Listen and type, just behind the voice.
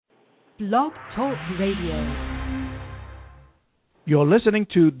Blog Talk Radio. You're listening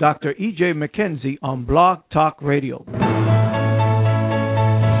to Dr. E.J. McKenzie on Blog Talk Radio.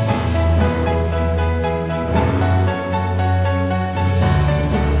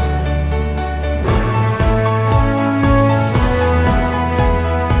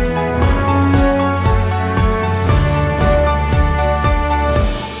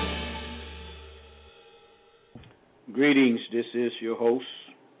 Greetings, this is your host,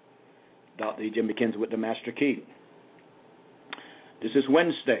 Dr. E.J. McKenzie with the Master Key. This is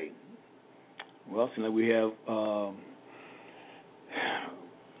Wednesday. Well, so we have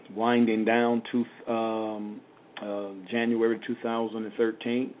winding down to January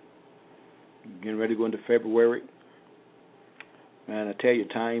 2013, getting ready to go into February. And I tell you,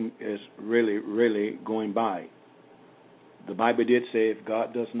 time is really, really going by. The Bible did say, if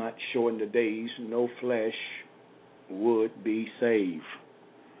God does not shorten the days, no flesh would be saved.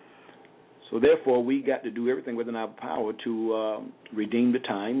 So therefore, we got to do everything within our power to redeem the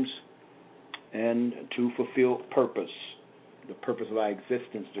times and to fulfill purpose, the purpose of our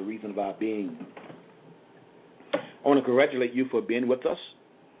existence, the reason of our being. I want to congratulate you for being with us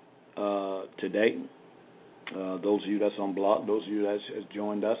today. Those of you that's on blog, those of you that has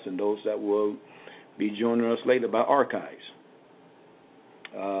joined us, and those that will be joining us later by archives.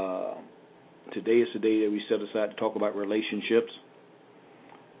 Today is the day that we set aside to talk about relationships.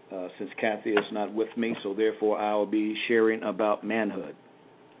 Since Kathy is not with me, so therefore I will be sharing about manhood,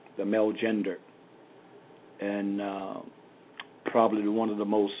 the male gender, and probably one of the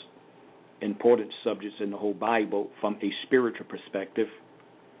most important subjects in the whole Bible from a spiritual perspective,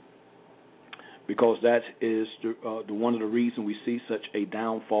 because that is the one of the reasons we see such a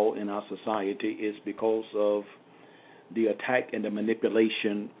downfall in our society is because of the attack and the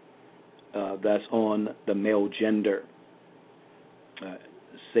manipulation that's on the male gender.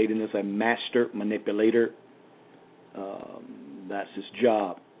 Satan is a master manipulator. That's his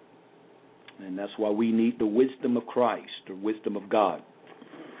job. And that's why we need the wisdom of Christ, the wisdom of God.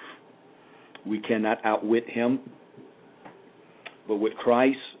 We cannot outwit him, but with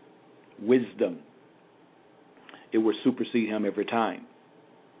Christ's wisdom, it will supersede him every time.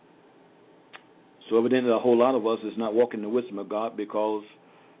 So evidently a whole lot of us is not walking in the wisdom of God because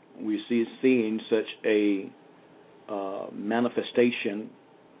we see seeing such a manifestation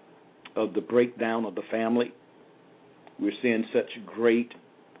of the breakdown of the family. We're seeing such great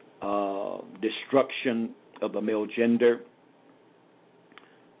destruction of the male gender.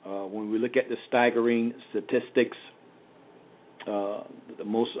 When we look at the staggering statistics, the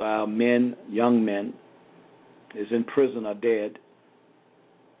most men, young men, is in prison or dead,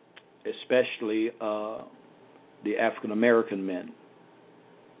 especially the African American men.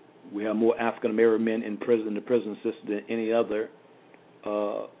 We have more African American men in prison, in the prison system, than any other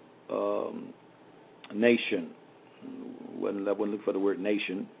nation. I wouldn't look for the word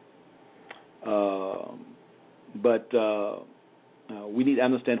nation. But we need to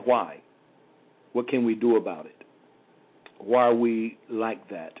understand why. What can we do about it? Why are we like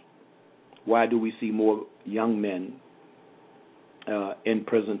that? Why do we see more young men in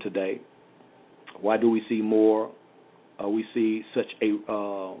prison today? Why do we see more? We see such a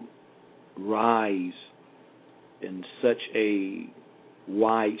rise in such a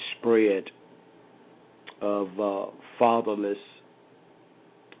widespread of fatherless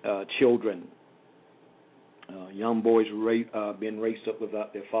children. Young boys being raised up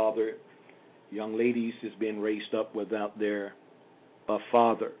without their father. Young ladies is being raised up without their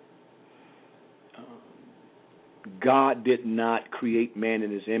father. God did not create man in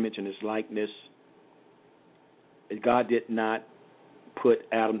his image and his likeness. God did not put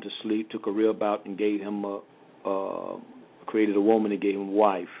Adam to sleep, took a rib out and gave him created a woman and gave him a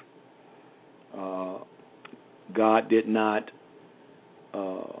wife. God did not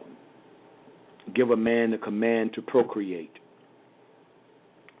give a man the command to procreate.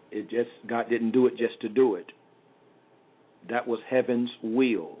 God didn't do it just to do it. That was heaven's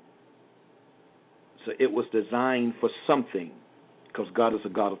will. So it was designed for something, because God is a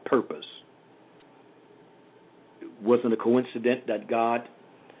God of purpose. It wasn't a coincidence that God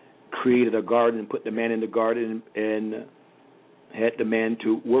created a garden and put the man in the garden and had the man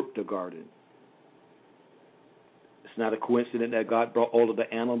to work the garden. It's not a coincidence that God brought all of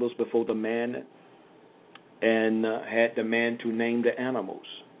the animals before the man and had the man to name the animals.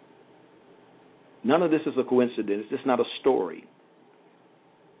 None of this is a coincidence. It's not a story.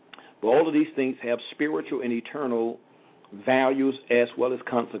 But all of these things have spiritual and eternal values as well as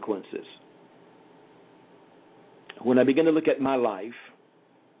consequences. When I begin to look at my life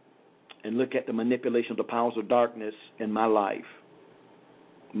and look at the manipulation of the powers of darkness in my life,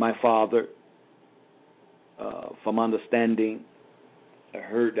 my father, from understanding, I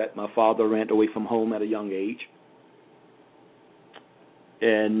heard that my father ran away from home at a young age.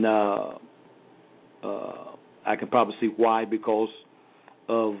 And I can probably see why, because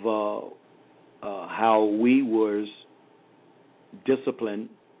of how we was disciplined.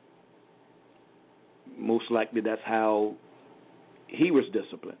 Most likely that's how he was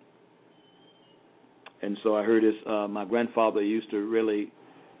disciplined. And so I heard my grandfather used to really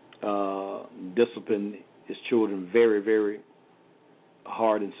discipline his children very, very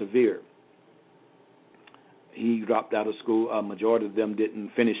hard and severe. He dropped out of school. A majority of them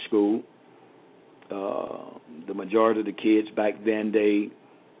didn't finish school. The majority of the kids back then, they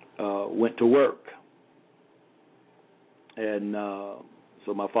went to work. And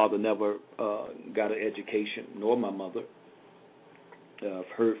so my father never got an education, nor my mother. I've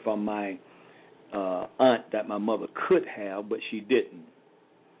heard from my aunt that my mother could have, but she didn't.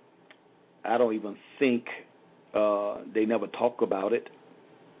 I don't even think they never talk about it.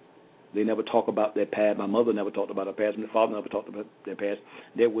 They never talk about their past. My mother never talked about her past. My father never talked about their past.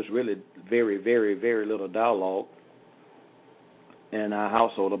 There was really very, very, very little dialogue in our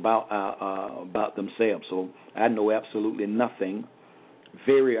household about themselves. So I know absolutely nothing.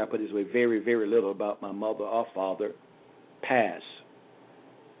 I put it this way, very, very little about my mother or father past.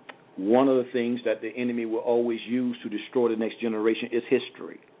 One of the things that the enemy will always use to destroy the next generation is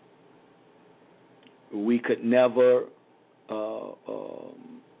history. We could never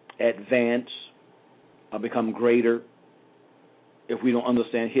advance or become greater if we don't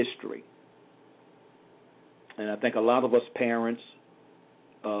understand history. And I think a lot of us parents,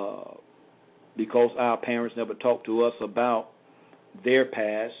 because our parents never talked to us about their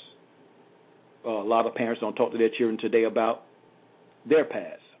past, a lot of parents don't talk to their children today about their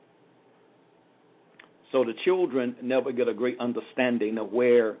past. So the children never get a great understanding of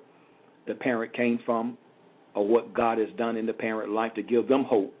where the parent came from or what God has done in the parent life to give them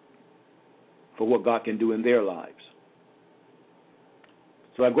hope for what God can do in their lives.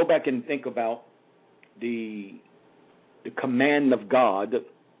 So I go back and think about the command of God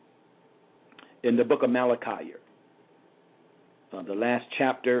in the book of Malachi. The last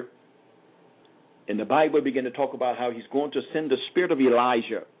chapter in the Bible began to talk about how he's going to send the spirit of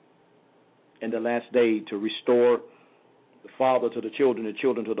Elijah in the last day to restore the father to the children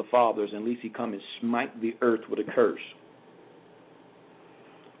to the fathers, and at least he come and smite the earth with a curse.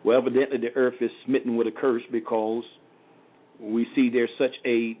 Well, evidently the earth is smitten with a curse because we see there's such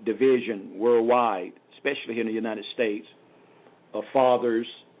a division worldwide, especially here in the United States, of fathers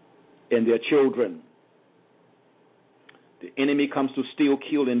and their children. The enemy comes to steal,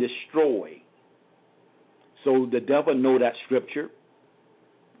 kill, and destroy. So the devil know that scripture.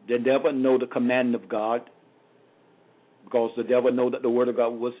 The devil know the command of God, because the devil know that the word of God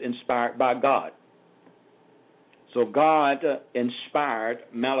was inspired by God. So God inspired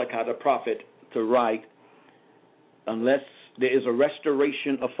Malachi the prophet to write, unless there is a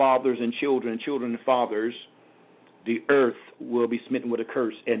restoration of fathers and children and fathers, the earth will be smitten with a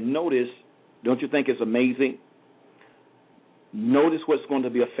curse. And notice, don't you think it's amazing? Notice what's going to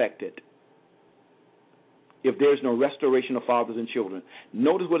be affected if there's no restoration of fathers and children.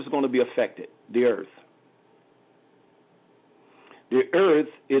 Notice what is going to be affected, the earth. The earth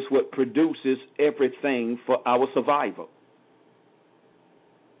is what produces everything for our survival.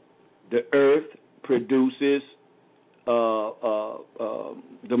 The earth produces the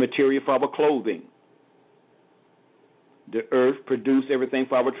material for our clothing. The earth produces everything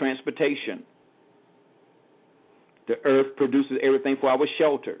for our transportation. The earth produces everything for our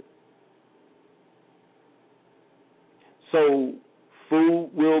shelter. So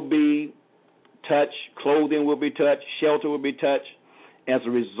food will be touched, clothing will be touched, shelter will be touched as a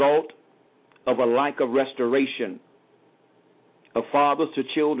result of a lack of restoration of fathers to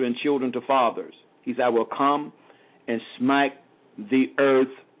children, children to fathers. He said, I will come and smite the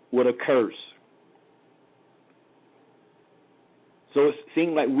earth with a curse. So it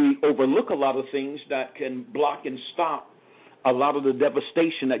seems like we overlook a lot of things that can block and stop a lot of the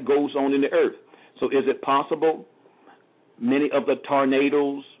devastation that goes on in the earth. So is it possible many of the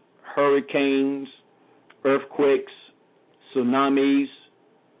tornadoes, hurricanes, earthquakes, tsunamis,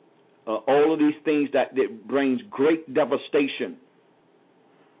 all of these things that brings great devastation,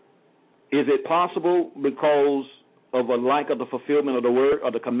 is it possible because of a lack of the fulfillment of the word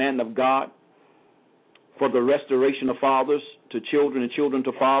or the command of God for the restoration of fathers to children and children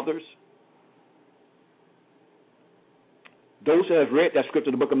to fathers? Those who have read that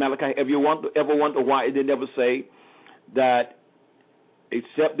scripture, the book of Malachi, ever wonder why it did never say that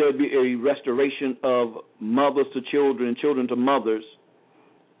except there be a restoration of mothers to children and children to mothers,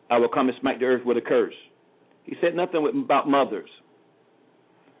 I will come and smite the earth with a curse. He said nothing about mothers,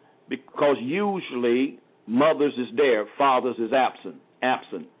 because usually mothers is there, fathers is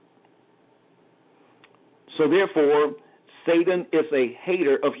absent. So therefore, Satan is a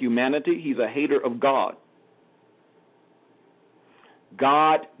hater of humanity. He's a hater of God.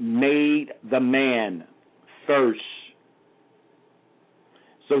 God made the man first.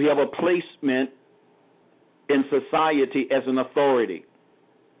 So he have a placement in society as an authority.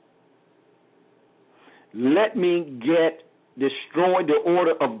 Let me destroy the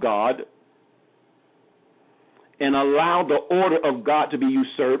order of God and allow the order of God to be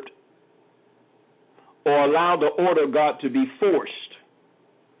usurped, or allow the order of God to be forced.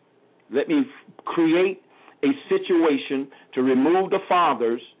 Let me create a situation to remove the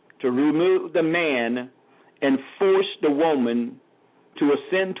fathers, to remove the man, and force the woman to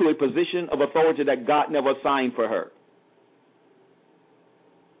ascend to a position of authority that God never assigned for her.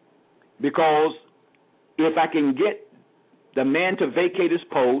 Because if I can get the man to vacate his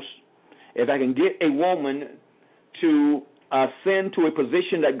post, if I can get a woman to ascend to a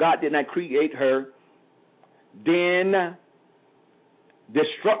position that God did not create her, then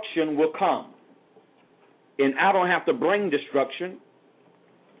destruction will come. And I don't have to bring destruction,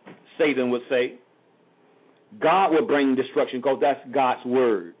 Satan would say. God will bring destruction, because that's God's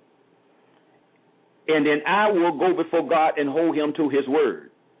word. And then I will go before God and hold him to his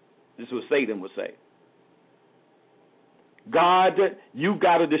word. This is what Satan would say. God, you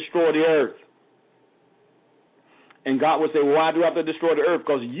got to destroy the earth. And God would say, why do I have to destroy the earth?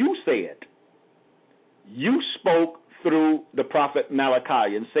 Because you said, you spoke through the prophet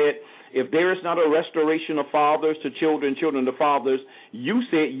Malachi and said, if there is not a restoration of fathers to children, children to fathers, you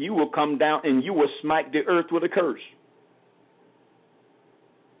said you will come down and you will smite the earth with a curse.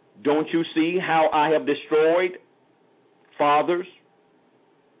 Don't you see how I have destroyed fathers?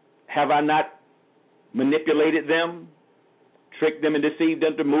 Have I not manipulated them, tricked them and deceived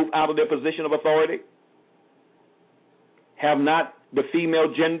them to move out of their position of authority? Have not the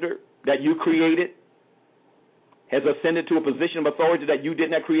female gender that you created has ascended to a position of authority that you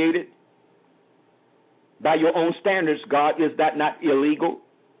did not create it? By your own standards, God, is that not illegal?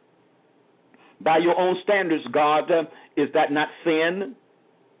 By your own standards, God, is that not sin?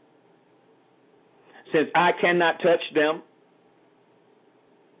 Since I cannot touch them,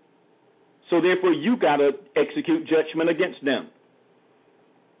 so therefore you got to execute judgment against them,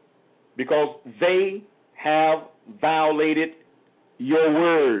 because they have violated your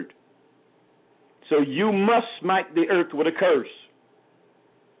word. So you must smite the earth with a curse.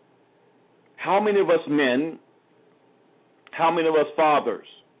 How many of us men, how many of us fathers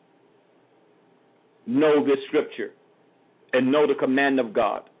know this scripture and know the command of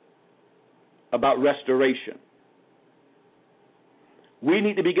God about restoration? We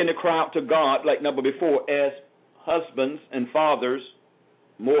need to begin to cry out to God like never before as husbands and fathers,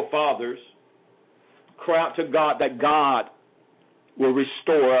 more fathers, cry out to God that God will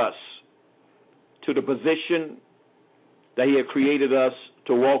restore us to the position that he had created us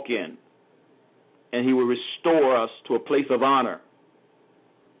to walk in. And he will restore us to a place of honor,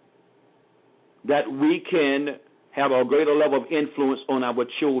 that we can have a greater level of influence on our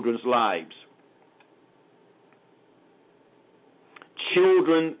children's lives.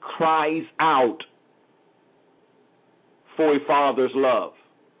 Children cries out for a father's love,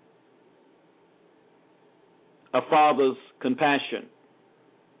 a father's compassion.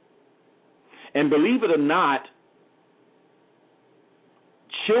 And believe it or not,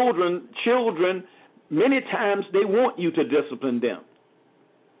 children, many times they want you to discipline them.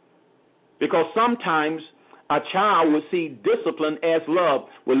 Because sometimes a child will see discipline as love.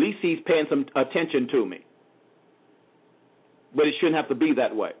 Well, at least he's paying some attention to me. But it shouldn't have to be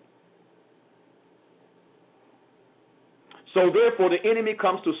that way. So therefore, the enemy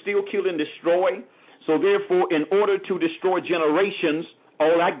comes to steal, kill, and destroy. So therefore, in order to destroy generations,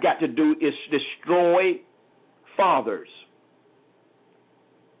 all I got to do is destroy fathers.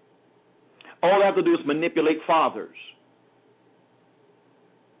 All I have to do is manipulate fathers.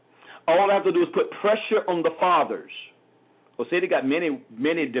 All I have to do is put pressure on the fathers. Well, say they got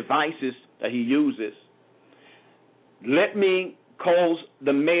many devices that he uses. Let me cause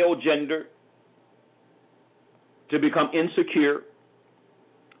the male gender to become insecure.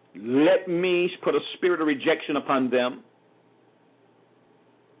 Let me put a spirit of rejection upon them.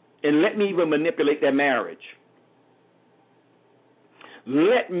 And let me even manipulate their marriage.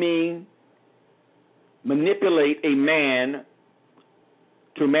 Let me manipulate a man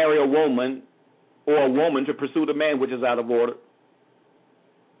to marry a woman, or a woman to pursue the man, which is out of order.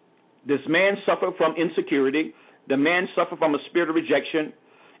 This man suffered from insecurity. The man suffered from a spirit of rejection.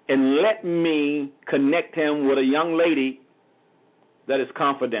 and let me connect him with a young lady that is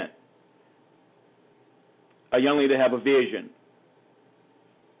confident, a young lady that have a vision.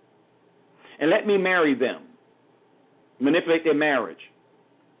 And let me marry them, manipulate their marriage.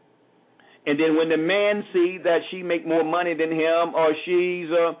 And then when the man see that she make more money than him, or she's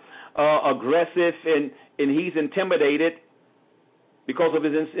aggressive and he's intimidated because of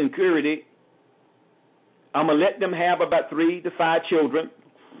his insecurity, I'm going to let them have about 3 to 5 children.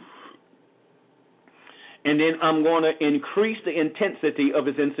 And then I'm going to increase the intensity of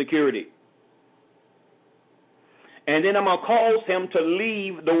his insecurity. And then I'm going to cause him to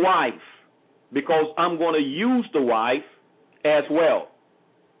leave the wife, because I'm going to use the wife as well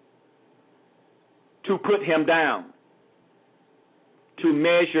to put him down, to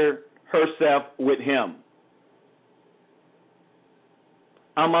measure herself with him.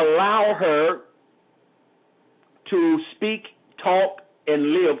 I'm allow her to speak, talk,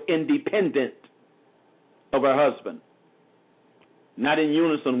 and live independent of her husband, not in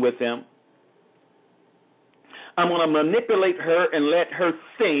unison with him. I'm going to manipulate her and let her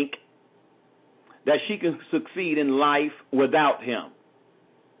think that she can succeed in life without him.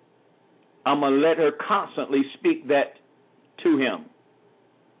 I'm going to let her constantly speak that to him.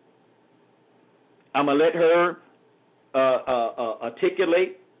 I'm going to let her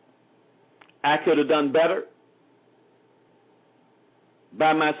articulate, I could have done better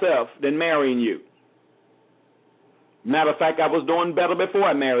by myself than marrying you. Matter of fact, I was doing better before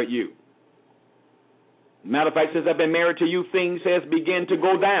I married you. Matter of fact, since I've been married to you, things has begun to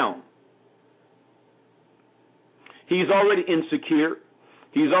go down. He's already insecure.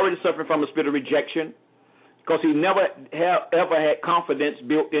 He's already suffering from a spirit of rejection because he never ever had confidence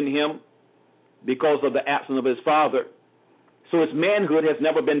built in him because of the absence of his father. So his manhood has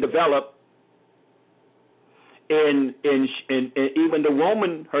never been developed. And even the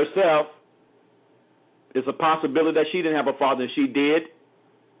woman herself, it's a possibility that she didn't have a father, and she did.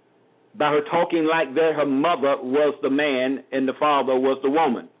 By her talking like that, her mother was the man and the father was the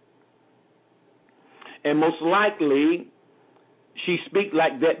woman. And most likely, she speak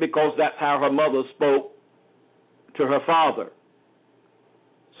like that because that's how her mother spoke to her father.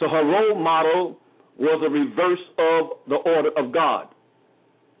 So her role model was a reverse of the order of God.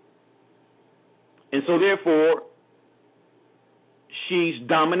 And so therefore, she's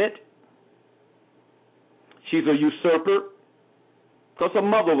dominant. She's a usurper because her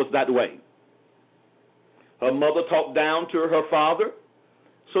mother was that way. Her mother talked down to her father,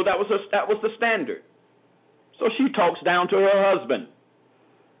 so that was the standard. So she talks down to her husband.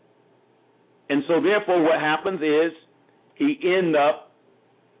 And so therefore what happens is he ends up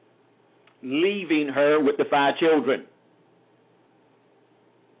leaving her with the 5 children.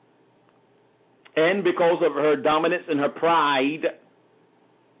 And because of her dominance and her pride,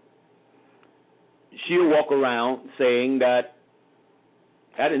 she'll walk around saying that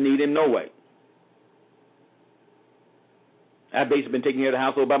I didn't need him no way. I've basically been taking care of the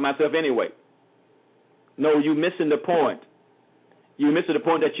household by myself anyway. No, you're missing the point. You're missing the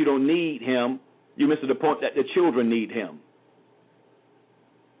point that you don't need him. You're missing the point that the children need him.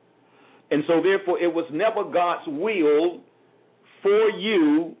 And so therefore it was never God's will for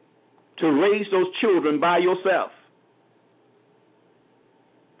you to raise those children by yourself.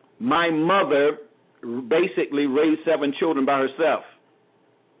 My mother basically raised 7 children by herself.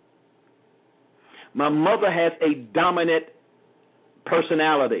 My mother has a dominant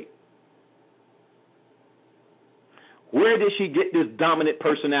personality. Where did she get this dominant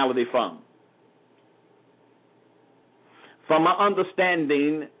personality from? From my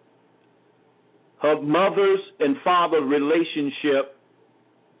understanding, her mother's and father's relationship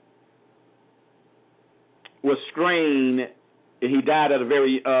was strained, and he died at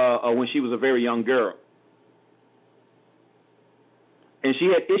when she was a very young girl. And she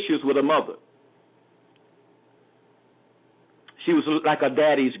had issues with her mother. She was like a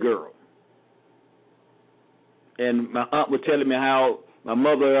daddy's girl. And my aunt was telling me how my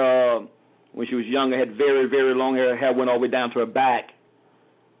mother, when she was younger, had very, very long hair. Her hair went all the way down to her back.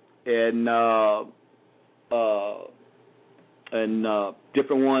 And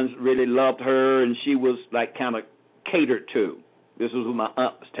different ones really loved her, and she was like kind of catered to. This was what my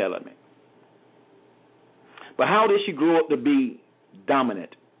aunt was telling me. But how did she grow up to be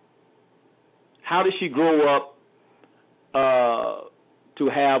dominant? How did she grow up to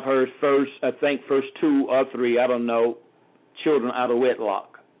have her first 2 or 3, I don't know, children out of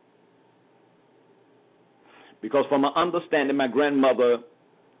wedlock? Because from my understanding, my grandmother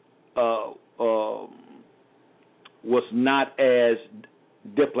was not as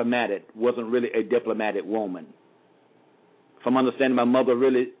diplomatic, wasn't really a diplomatic woman. From understanding, my mother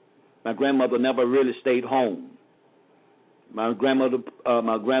really my grandmother never really stayed home. My grandmother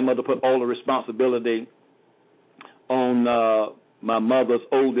put all the responsibility on my mother's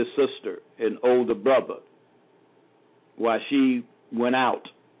oldest sister and older brother while she went out.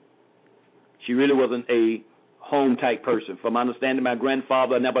 She really wasn't a home-type person. From my understanding, my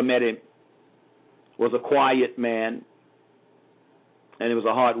grandfather, I never met him, was a quiet man, and he was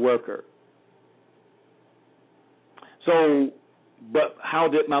a hard worker. So, but how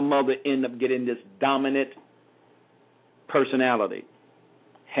did my mother end up getting this dominant personality?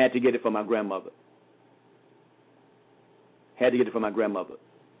 Had to get it from my grandmother. Had to get it from my grandmother.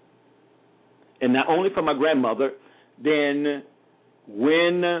 And not only from my grandmother, then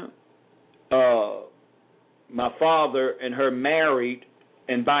when my father and her married,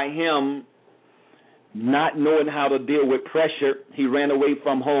 and by him not knowing how to deal with pressure, he ran away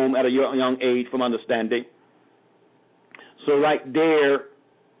from home at a young age, from understanding. So right there,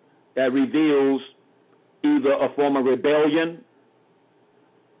 that reveals either a form of rebellion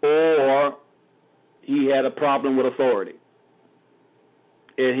or he had a problem with authority,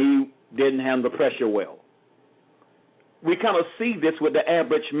 and he didn't handle the pressure well. We kind of see this with the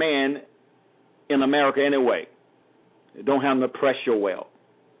average man in America anyway. They don't handle the pressure well.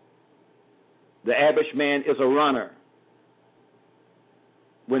 The average man is a runner.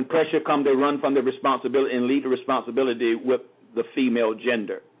 When pressure comes, they run from the responsibility and leave the responsibility with the female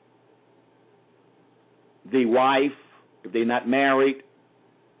gender. The wife, if they're not married,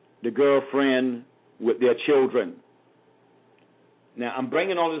 the girlfriend with their children. Now, I'm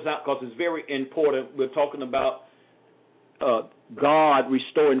bringing all this out because it's very important. We're talking about God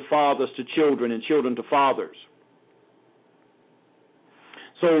restoring fathers to children and children to fathers.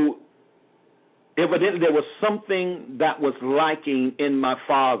 So, evidently, there was something that was lacking in my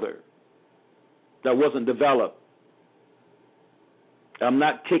father that wasn't developed. I'm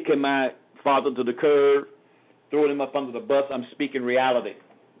not kicking my father to the curb, throwing him up under the bus. I'm speaking reality.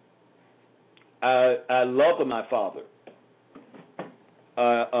 I loved my father,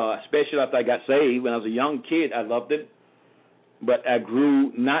 especially after I got saved. When I was a young kid, I loved him, but I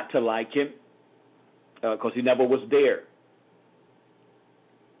grew not to like him because he never was there.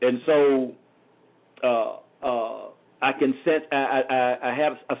 And so I can sense, I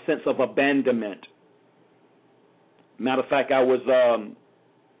have a sense of abandonment. Matter of fact, I was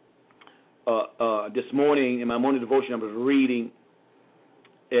this morning in my morning devotion, I was reading,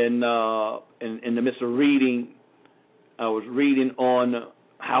 and in the midst of reading, I was reading on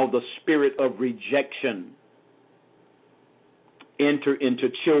how the spirit of rejection enter into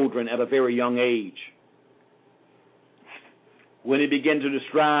children at a very young age. When he began to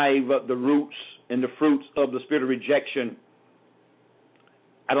describe the roots and the fruits of the spirit of rejection,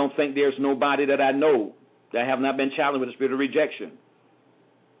 I don't think there's nobody that I know that have not been challenged with the spirit of rejection.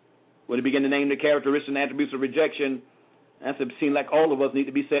 When he began to name the characteristics and attributes of rejection, it seemed like all of us need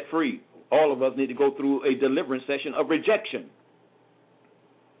to be set free. All of us need to go through a deliverance session of rejection.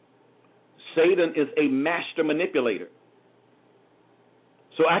 Satan is a master manipulator.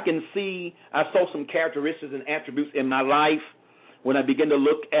 So I saw some characteristics and attributes in my life when I began to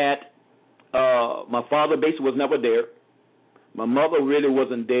look at my father basically was never there. My mother really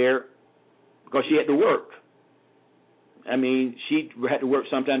wasn't there because she had to work. I mean, she had to work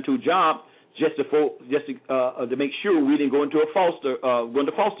sometimes 2 jobs just to make sure we didn't go into foster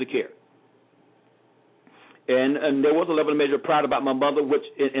care. And there was a level of measure of pride about my mother, which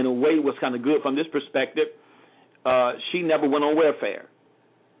in a way was kind of good from this perspective. She never went on welfare.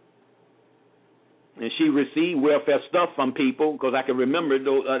 And she received welfare stuff from people, because I can remember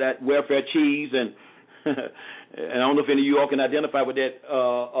that welfare cheese, and and I don't know if any of you all can identify with that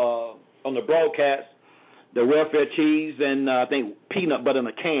on the broadcast, the welfare cheese and I think peanut butter in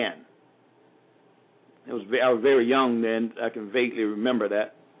a can. I was very young then. I can vaguely remember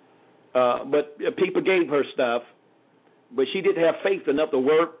that. But people gave her stuff, but she didn't have faith enough to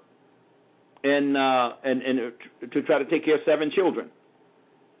work and to try to take care of 7 children.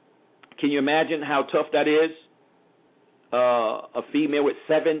 Can you imagine how tough that is? A female with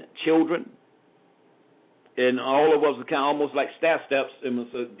 7 children, and all of us were kind of almost like staff steps. There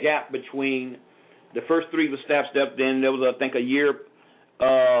was a gap between the first 3 was staff steps. Then there was, I think, a year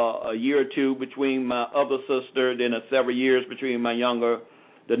or 2 between my other sister. Then several years between my younger.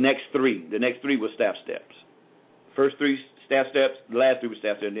 The next 3 were staff steps. First 3 staff steps. The last 3 were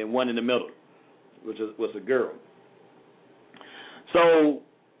staff steps. And then 1 in the middle, which was a girl. So.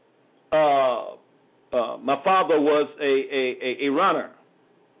 My father was a runner,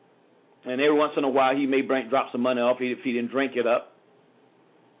 and every once in a while he may drop some money off if he didn't drink it up.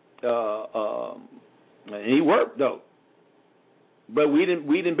 And he worked though, but we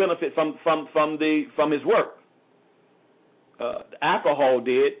didn't benefit from his work. Alcohol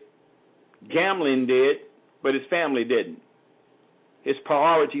did, gambling did, but his family didn't. His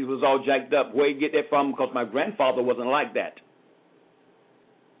priorities was all jacked up. Where he get that from? Because my grandfather wasn't like that.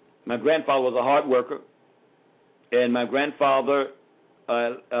 My grandfather was a hard worker, and my grandfather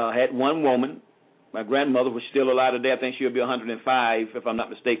had one woman. My grandmother was still alive today. I think she'll be 105, if I'm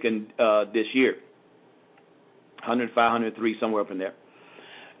not mistaken, this year. 105, 103, somewhere up in there.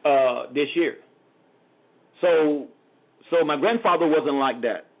 This year. So my grandfather wasn't like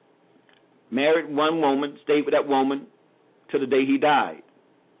that. Married one woman, stayed with that woman to the day he died.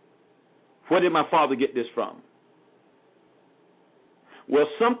 Where did my father get this from? Well,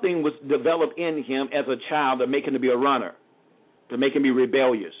 something was developed in him as a child to make him to be a runner, to make him be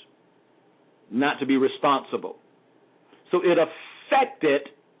rebellious, not to be responsible. So it affected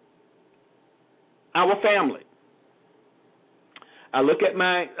our family. I look at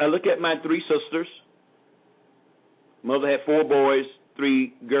my 3 sisters. Mother had 4 boys,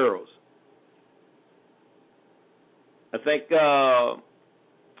 3 girls. I think all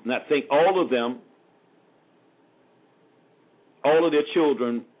of them, all of their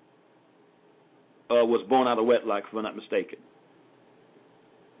children was born out of wedlock, if I'm not mistaken.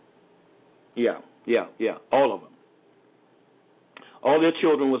 Yeah, all of them. All their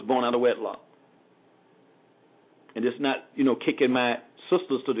children was born out of wedlock. And it's not, kicking my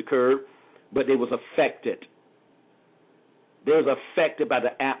sisters to the curb, but they was affected. They was affected by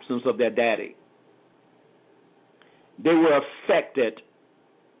the absence of their daddy. They were affected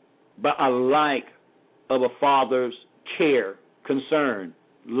by a lack of a father's care, concern,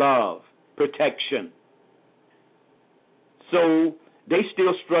 love, protection. So they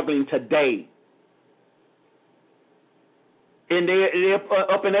still struggling today. And they're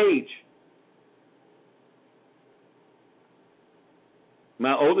up in age.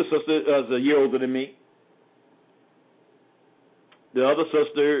 My older sister is a year older than me. The other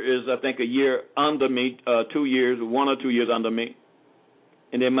sister is, I think, a year under me, 2 years, 1 or 2 years under me.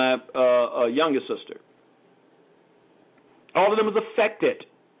 And then my youngest sister. All of them is affected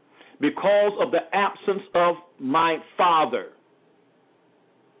because of the absence of my father.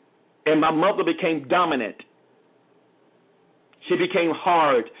 And my mother became dominant. She became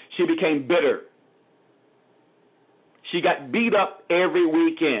hard. She became bitter. She got beat up every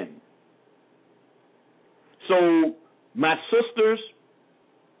weekend. So my sisters,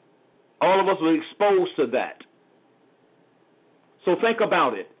 all of us were exposed to that. So think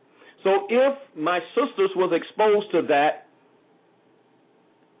about it. So if my sisters was exposed to that,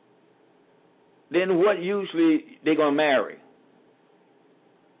 then what usually they're going to marry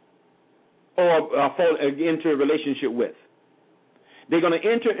or fall into a relationship with? They're going to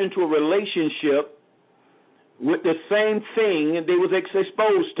enter into a relationship with the same thing they was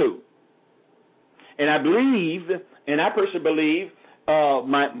exposed to. And I believe, and I personally believe,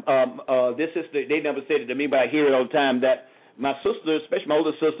 they never said it to me, but I hear it all the time, that my sister, especially my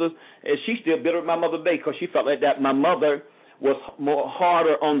older sister, she's still bitter with my mother today because she felt like that my mother was more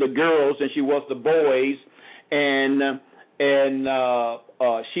harder on the girls than she was the boys, and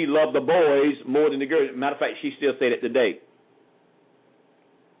she loved the boys more than the girls. Matter of fact, she still say that today.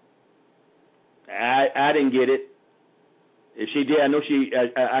 I didn't get it. If she did, I know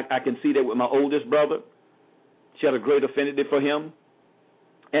I can see that with my oldest brother. She had a great affinity for him.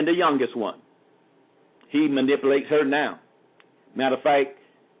 And the youngest one. He manipulates her now. Matter of fact,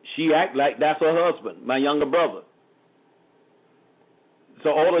 she act like that's her husband, my younger brother. So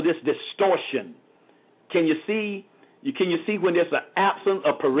all of this distortion. Can you see when there's an absence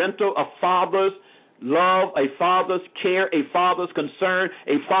of parental, a father's love, a father's care, a father's concern,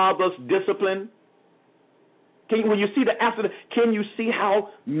 a father's discipline? When you see the absence, can you see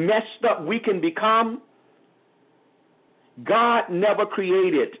how messed up we can become? God never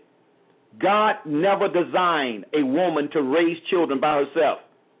created, God never designed a woman to raise children by herself.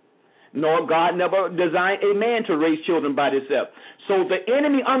 Nor God never designed a man to raise children by himself. So the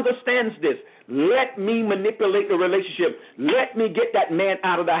enemy understands this. Let me manipulate the relationship. Let me get that man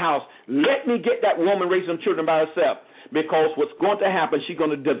out of the house. Let me get that woman raising some children by herself. Because what's going to happen, she's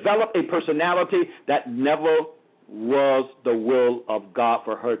going to develop a personality that never was the will of God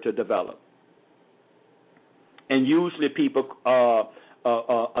for her to develop. And usually people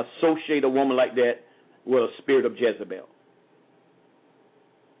associate a woman like that with a spirit of Jezebel.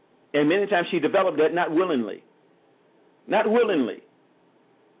 And many times she developed that not willingly. Not willingly.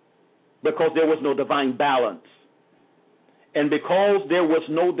 Because there was no divine balance. And because there was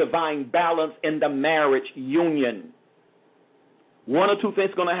no divine balance in the marriage union, one or two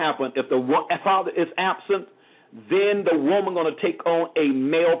things are going to happen. If the father is absent, then the woman going to take on a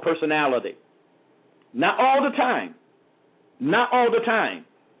male personality. Not all the time. Not all the time.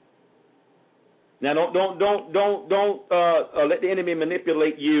 Now, don't let the enemy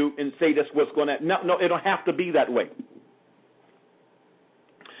manipulate you and say that's what's going to. No, it don't have to be that way.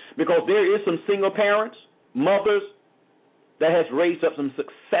 Because there is some single parents, mothers, that has raised up some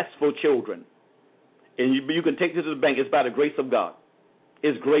successful children. And you can take this to the bank. It's by the grace of God.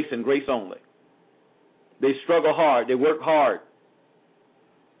 It's grace and grace only. They struggle hard. They work hard.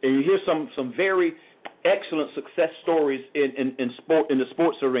 And you hear some very excellent success stories in the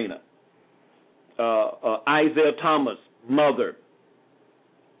sports arena. Isaiah Thomas' mother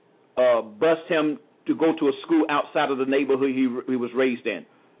bused him to go to a school outside of the neighborhood he was raised in.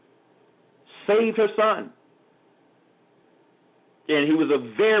 Saved her son. And he was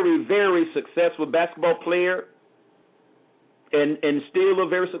a very, very successful basketball player and still a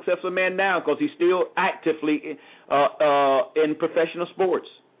very successful man now because he's still actively in professional sports.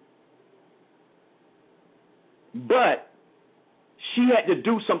 But she had to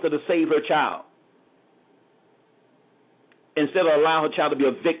do something to save her child instead of allow her child to be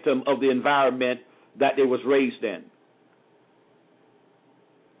a victim of the environment that they was raised in.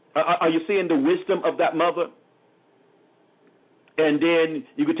 Are you seeing the wisdom of that mother? And then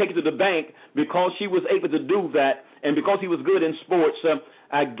you could take it to the bank because she was able to do that and because he was good in sports.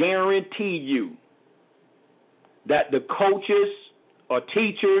 I guarantee you that the coaches or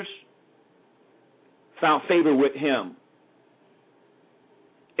teachers found favor with him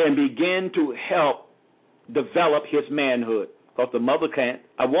and began to help develop his manhood. Because the mother can't.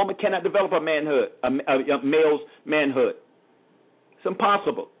 A woman cannot develop a manhood, a male's manhood. It's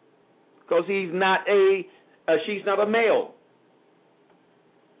impossible because she's not a male.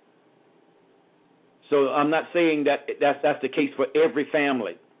 So I'm not saying that that's the case for every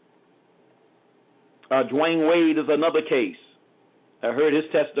family. Dwayne Wade is another case. I heard his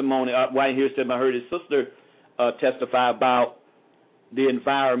testimony. I heard his sister testify about the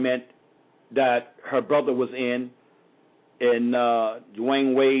environment that her brother was in. And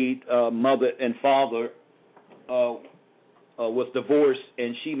Dwayne Wade's mother and father was divorced,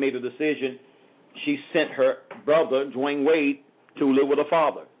 and she made a decision. She sent her brother, Dwayne Wade, to live with her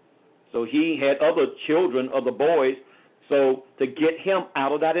father. So he had other children, other boys, so to get him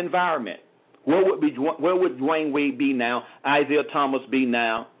out of that environment. Where would Dwayne Wade be now, Isaiah Thomas be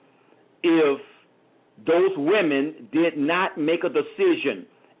now, if those women did not make a decision,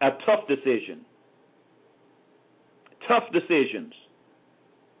 a tough decision? Tough decisions.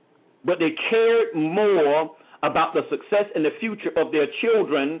 But they cared more about the success and the future of their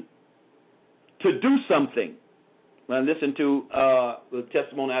children to do something. Now listen to the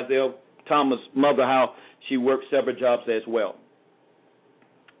testimony of Isaiah Thomas' mother, how she worked several jobs as well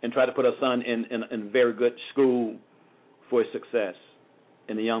and tried to put her son in a very good school for his success.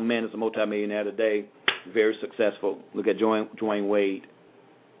 And the young man is a multimillionaire today, very successful. Look at Dwayne Wade.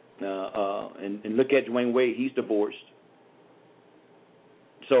 And look at Dwayne Wade. He's divorced.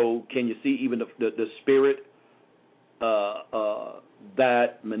 So can you see even the spirit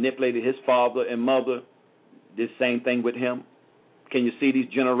that manipulated his father and mother? This same thing with him. Can you see these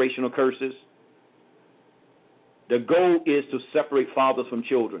generational curses? The goal is to separate fathers from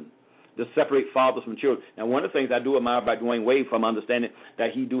children. To separate fathers from children. Now, one of the things I do admire about Dwayne Wade, from understanding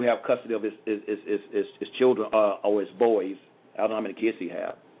that he do have custody of his children or his boys. I don't know how many kids he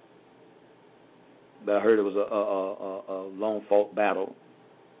have. But I heard it was a long fought battle.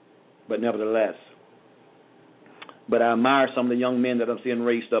 But nevertheless. But I admire some of the young men that I'm seeing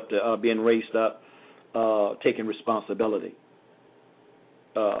being raised up, taking responsibility.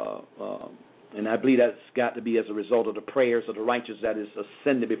 And I believe that's got to be as a result of the prayers of the righteous that is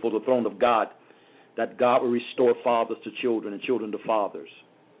ascended before the throne of God, that God will restore fathers to children and children to fathers.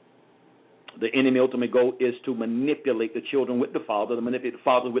 The enemy ultimate goal is to manipulate the children with the father, to manipulate the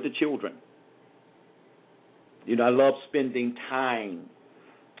father with the children. You know, I love spending time,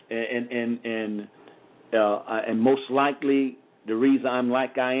 and most likely the reason I'm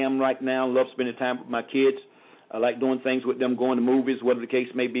like I am right now, I love spending time with my kids. I like doing things with them, going to movies, whatever the case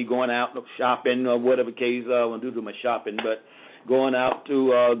may be, going out shopping or whatever the case. I want to do my shopping, but going out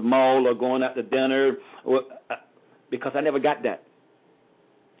to the mall or going out to dinner, because I never got that.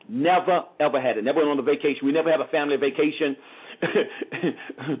 Never, ever had it. Never went on a vacation. We never had a family vacation.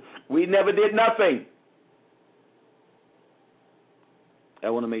 We never did nothing. I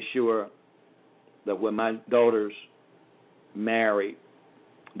want to make sure that when my daughters marry,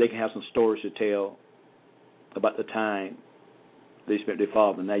 they can have some stories to tell about the time they spent with their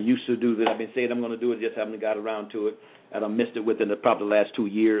father. And I used to do that. I've been saying I'm going to do it, just haven't got around to it. And I missed it within probably the last 2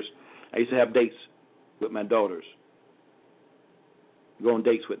 years. I used to have dates with my daughters. Go on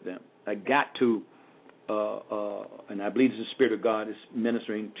dates with them. I got to, and I believe the Spirit of God is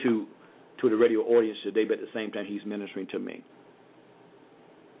ministering to the radio audience today, but at the same time, He's ministering to me.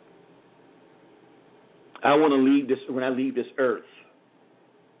 I want to leave this, when I leave this earth,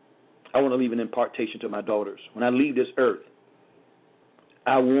 I want to leave an impartation to my daughters. When I leave this earth,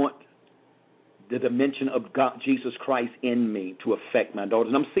 I want the dimension of God, Jesus Christ in me to affect my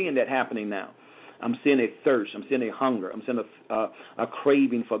daughters. And I'm seeing that happening now. I'm seeing a thirst. I'm seeing a hunger. I'm seeing a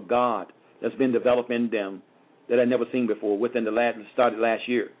craving for God that's been developed in them that I've never seen before within that started last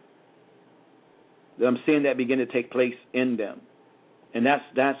year. That I'm seeing that begin to take place in them. And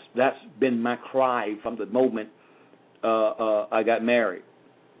that's been my cry from the moment I got married.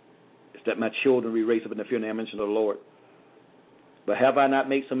 It's that my children be raised up in the fear and admonition of the Lord. But have I not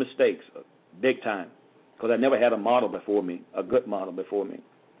made some mistakes? Big time. Because I never had a model before me, a good model before me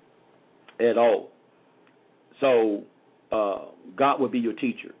at all. So God will be your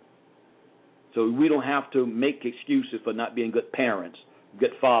teacher. So we don't have to make excuses for not being good parents,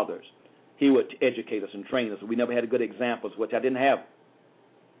 good fathers. He would educate us and train us. We never had good examples, which I didn't have.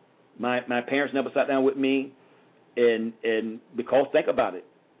 My parents never sat down with me, and because think about it,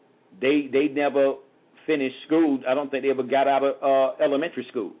 they never finished school. I don't think they ever got out of elementary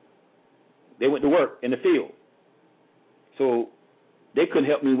school. They went to work in the field, so they couldn't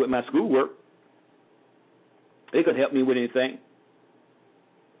help me with my schoolwork. They couldn't help me with anything.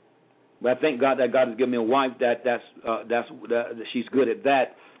 But I thank God that God has given me a wife that she's good at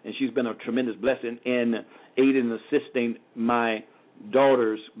that, and she's been a tremendous blessing in aiding and assisting my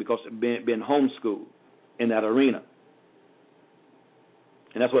daughters because being homeschooled in that arena.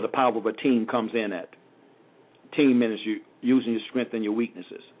 And that's where the power of a team comes in at. Team ministry, using your strength and your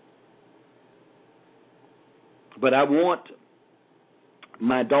weaknesses. But I want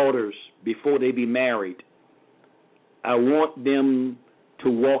my daughters, before they be married, I want them to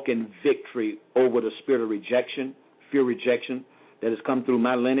walk in victory over the spirit of rejection, fear rejection, that has come through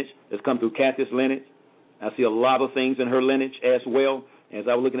my lineage, that's come through Kathy's lineage. I see a lot of things in her lineage as well. As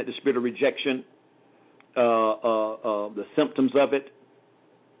I was looking at the spirit of rejection, the symptoms of it,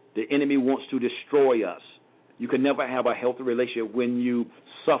 the enemy wants to destroy us. You can never have a healthy relationship when you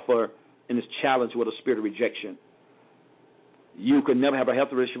suffer in this challenge with a spirit of rejection. You can never have a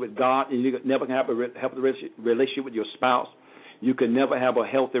healthy relationship with God, and you can never have a healthy relationship with your spouse. You can never have a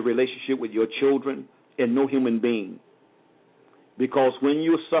healthy relationship with your children and no human being. Because when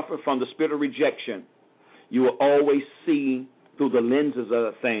you suffer from the spirit of rejection, you will always see through the lenses of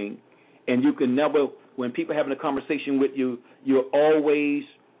a thing, and you can never, when people are having a conversation with you, you'll always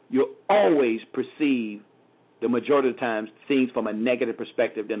perceive, the majority of the times, things from a negative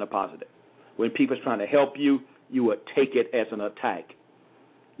perspective than a positive. When people are trying to help you, you will take it as an attack.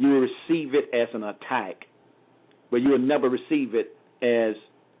 You will receive it as an attack, but you will never receive it as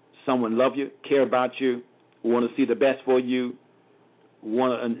someone love you, care about you, want to see the best for you,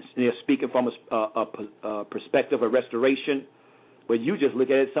 they're speaking from a perspective of restoration, but you just look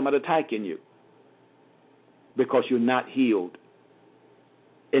at it as somebody attacking you because you're not healed.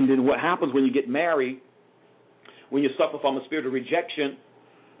 And then what happens when you get married, when you suffer from a spirit of rejection,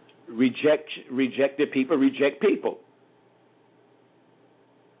 rejected people reject people.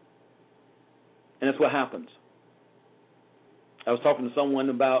 And that's what happens. I was talking to someone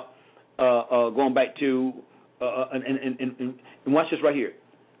about going back to, and watch this right here.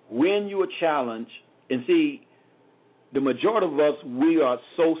 When you are challenged, and see, the majority of us, we are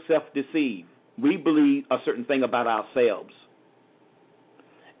so self-deceived. We believe a certain thing about ourselves.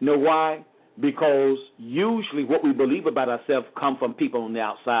 You know why? Because usually what we believe about ourselves come from people on the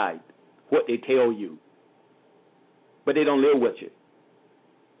outside, what they tell you. But they don't live with you.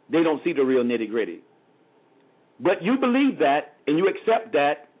 They don't see the real nitty-gritty. But you believe that, and you accept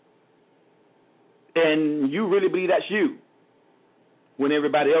that, and you really believe that's you. When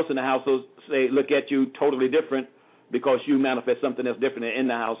everybody else in the household look at you totally different because you manifest something that's different in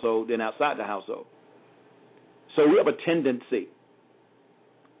the household than outside the household. So we have a tendency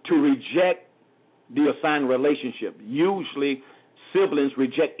to reject the assigned relationship. Usually siblings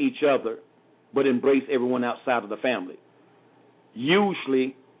reject each other but embrace everyone outside of the family.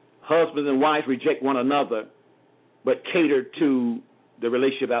 Usually husbands and wives reject one another but cater to the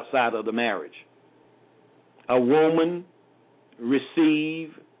relationship outside of the marriage. A woman receive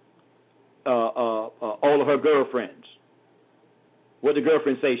all of her girlfriends. What the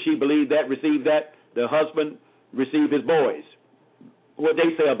girlfriend say? She believed that, received that. The husband received his boys. What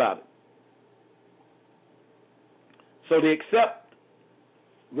they say about it. So they accept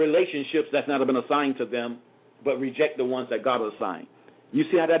relationships that's not been assigned to them, but reject the ones that God has assigned. You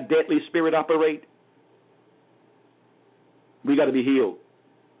see how that deadly spirit operates? We got to be healed.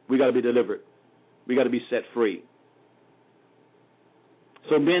 We got to be delivered. We got to be set free.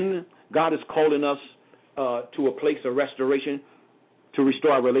 So men, God is calling us to a place of restoration, to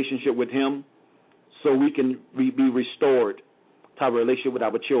restore our relationship with Him, so we can be restored to our relationship with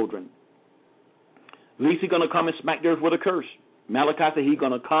our children. At least He's going to come and smack the earth with a curse. Malachi said He's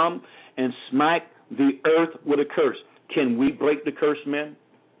going to come and smack the earth with a curse. Can we break the curse, men?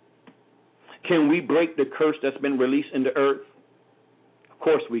 Can we break the curse that's been released in the earth? Of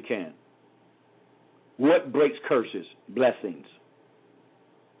course we can. What breaks curses? Blessings.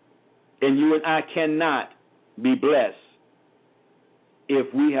 And you and I cannot be blessed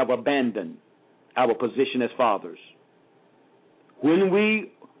if we have abandoned our position as fathers. When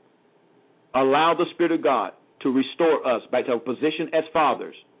we allow the Spirit of God to restore us back to our position as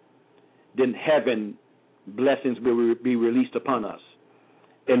fathers, then heaven blessings will be released upon us.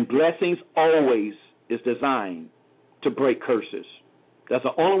 And blessings always is designed to break curses. That's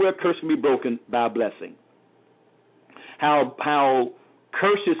the only way a curse can be broken, by a blessing. How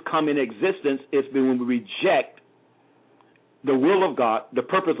curses come in existence is when we reject the will of God, the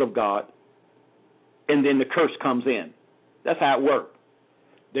purpose of God, and then the curse comes in. That's how it works.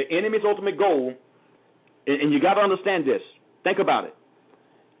 The enemy's ultimate goal, and you got to understand this. Think about it.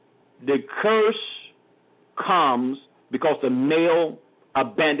 The curse comes because the male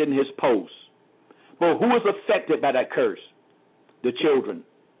abandoned his post. But who is affected by that curse? The children.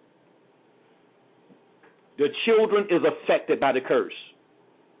 The children is affected by the curse.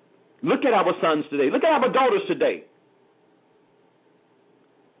 Look at our sons today. Look at our daughters today.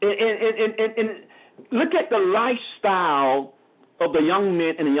 And look at the lifestyle of the young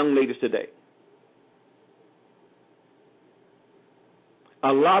men and the young ladies today.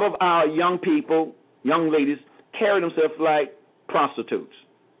 A lot of our young people, young ladies, carry themselves like prostitutes.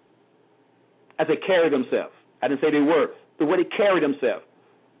 As they carry themselves. I didn't say they were. The way they carry themselves.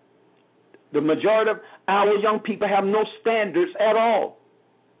 The majority of our young people have no standards at all.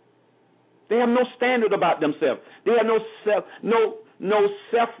 They have no standard about themselves. They have no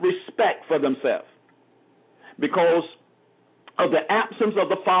self-respect for themselves. Because of the absence of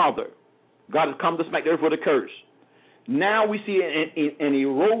the Father, God has come to smack the earth with a curse. Now we see an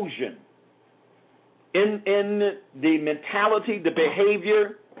erosion in the mentality, the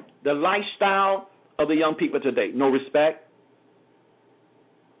behavior, the lifestyle of the young people today. No respect.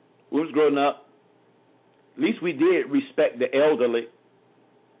 We was growing up, at least we did respect the elderly.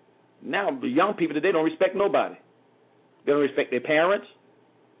 Now the young people today don't respect nobody. They don't respect their parents.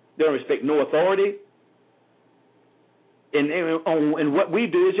 They don't respect no authority. And what we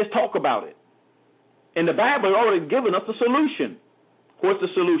do is just talk about it. And the Bible has already given us the solution. What's the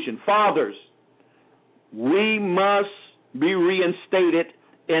solution? Fathers, we must be reinstated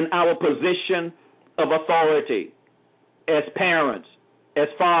in our position of authority as parents, as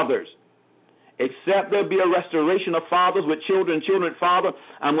fathers. Except there be a restoration of fathers with children, children with father,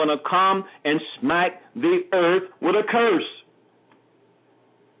 I'm going to come and smack the earth with a curse.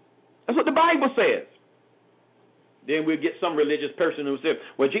 That's what the Bible says. Then we'll get some religious person who says,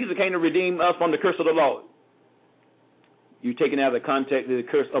 well, Jesus came to redeem us from the curse of the law. You're taking out of the context of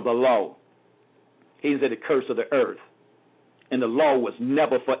the curse of the law. He said the curse of the earth. And the law was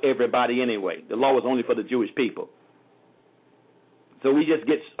never for everybody anyway. The law was only for the Jewish people. So we just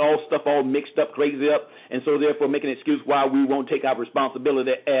get all mixed up, crazy up, and so therefore make an excuse why we won't take our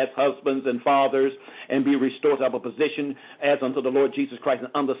responsibility as husbands and fathers and be restored to our position as unto the Lord Jesus Christ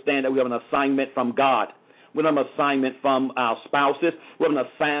and understand that we have an assignment from God. We have an assignment from our spouses. We have an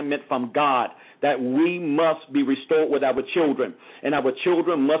assignment from God that we must be restored with our children, and our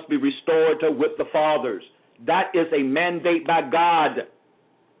children must be restored with the fathers. That is a mandate by God.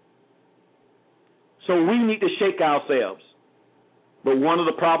 So we need to shake ourselves. But one of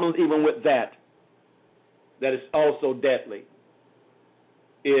the problems even with that is also deadly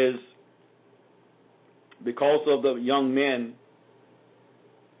is because of the young men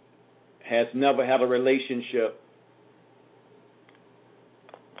has never had a relationship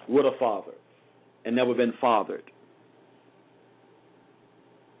with a father and never been fathered.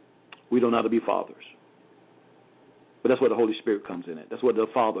 We don't know how to be fathers. But that's where the Holy Spirit comes in it. That's where the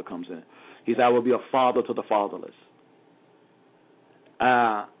Father comes in. He said, I will be a father to the fatherless.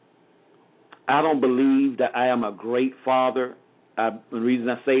 I don't believe that I am a great father. The reason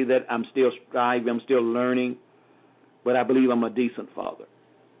I say that, I'm still striving, I'm still learning, but I believe I'm a decent father.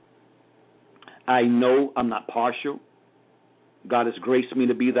 I know I'm not partial. God has graced me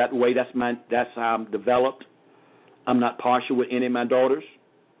to be that way. That's how I'm developed. I'm not partial with any of my daughters.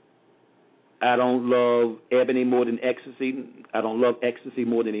 I don't love ebony more than ecstasy. I don't love ecstasy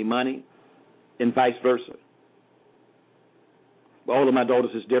more than any money, and vice versa. All of my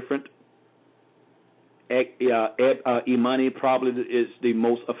daughters is different. Imani probably is the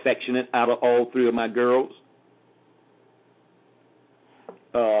most affectionate out of all three of my girls.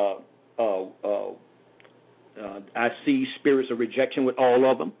 I see spirits of rejection with all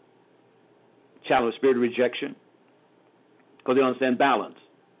of them. Challenge spirit of rejection because they don't understand balance.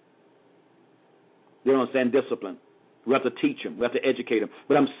 They don't understand discipline. We have to teach them. We have to educate them.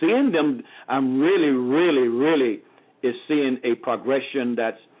 But I'm seeing them. I'm really is seeing a progression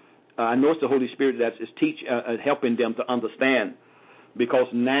that's. I know it's the Holy Spirit that is helping them to understand, because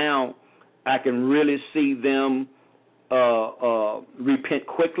now I can really see them repent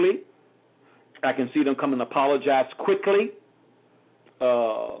quickly. I can see them come and apologize quickly.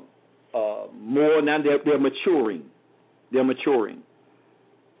 More now they're maturing. They're maturing.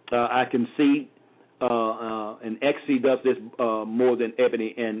 I can see, and Exie does this more than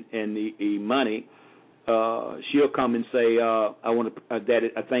Ebony and Imani. She'll come and say, "I want to, Daddy,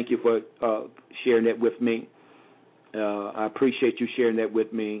 I thank you for sharing that with me. I appreciate you sharing that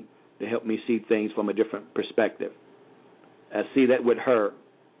with me to help me see things from a different perspective." I see that with her.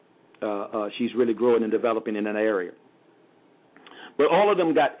 She's really growing and developing in that area. But all of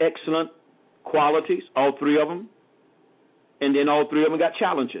them got excellent qualities, all three of them, and then all three of them got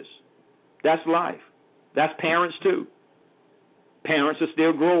challenges. That's life. That's parents too. Parents are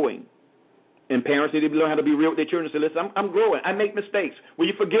still growing. And parents need to learn how to be real with their children and say, "Listen, I'm growing. I make mistakes. Will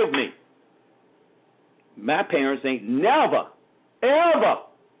you forgive me?" My parents ain't never, ever,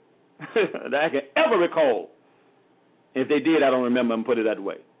 that I can ever recall. If they did, I don't remember them put it that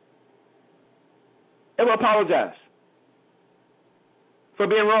way. Ever apologize for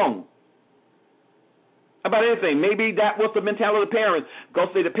being wrong about anything. Maybe that was the mentality of the parents.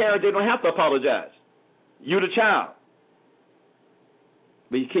 Go say the parents, they don't have to apologize. You the child.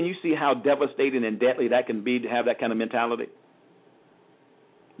 But can you see how devastating and deadly that can be to have that kind of mentality?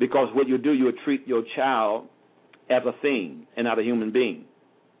 Because what you do, you will treat your child as a thing and not a human being.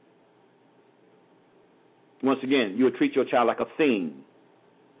 Once again, you will treat your child like a thing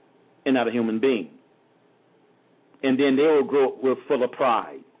and not a human being. And then they will grow up full of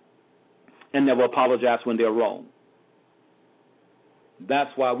pride and they will apologize when they're wrong. That's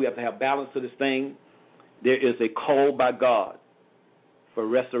why we have to have balance to this thing. There is a call by God for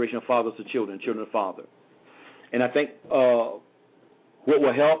restoration of fathers to children, children to father. And I think what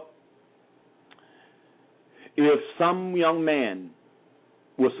will help if some young man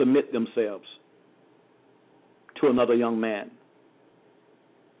will submit themselves to another young man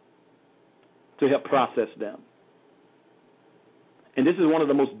to help process them. And this is one of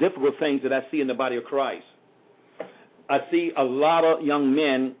the most difficult things that I see in the body of Christ. I see a lot of young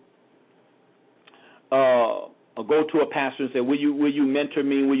men go to a pastor and say, will you mentor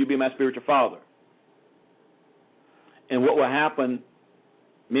me? Will you be my spiritual father? And what will happen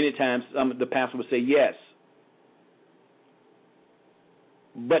many times, the pastor will say yes.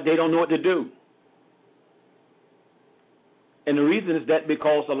 But they don't know what to do. And the reason is that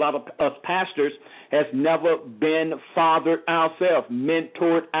because a lot of us pastors has never been fathered ourselves,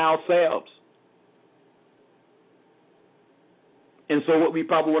 mentored ourselves. And so what we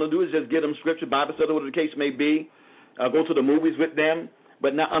probably want to do is just give them scripture, Bible study, whatever the case may be, go to the movies with them,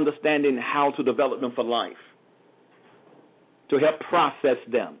 but not understanding how to develop them for life, to help process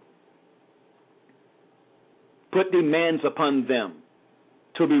them. Put demands upon them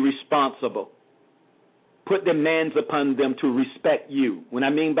to be responsible. Put demands upon them to respect you. What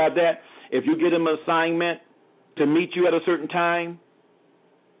I mean by that, if you give them an assignment to meet you at a certain time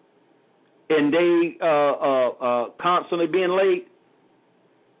and they constantly being late,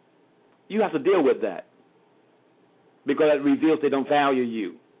 you have to deal with that because that reveals they don't value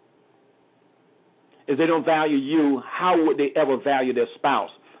you. If they don't value you, how would they ever value their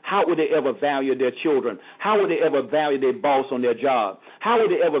spouse? How would they ever value their children? How would they ever value their boss on their job? How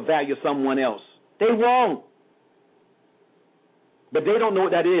would they ever value someone else? They won't. But they don't know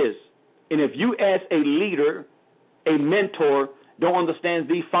what that is. And if you as a leader, a mentor, don't understand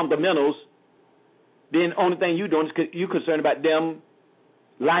these fundamentals, then the only thing you're doing is you're concerned about them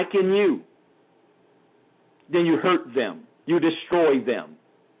liking you. Then you hurt them. You destroy them.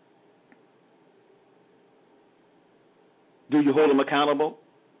 Do you hold them accountable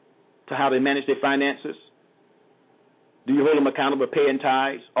to how they manage their finances? Do you hold them accountable for paying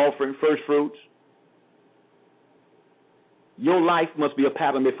tithes, offering first fruits? Your life must be a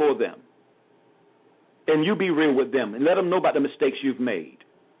pattern before them. And you be real with them and let them know about the mistakes you've made.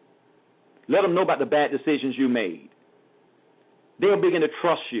 Let them know about the bad decisions you made. They'll begin to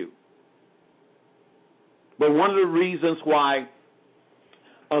trust you. But one of the reasons why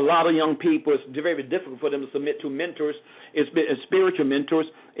a lot of young people, it's very difficult for them to submit to mentors, spiritual mentors.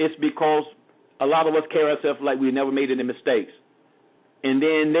 It's because a lot of us carry ourselves like we never made any mistakes. And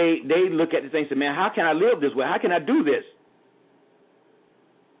then they look at the thing and say, man, how can I live this way? How can I do this?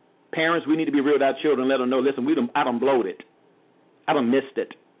 Parents, we need to be real with our children and let them know, listen, I done blowed it. I done missed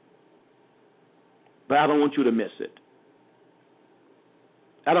it. But I don't want you to miss it.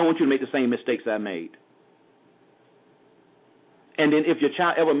 I don't want you to make the same mistakes I made. And then if your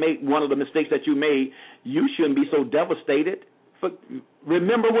child ever made one of the mistakes that you made, you shouldn't be so devastated.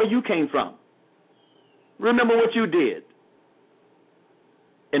 Remember where you came from. Remember what you did.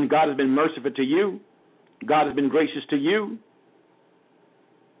 And God has been merciful to you. God has been gracious to you.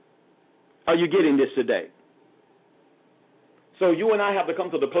 Are you getting this today? So you and I have to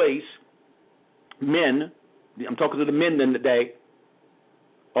come to the place, men, I'm talking to the men today,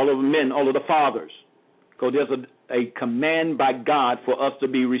 all of the men, all of the fathers, because there's a command by God for us to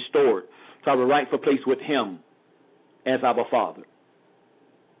be restored to have a rightful place with Him as our Father.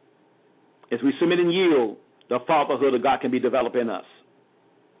 As we submit and yield, the fatherhood of God can be developed in us.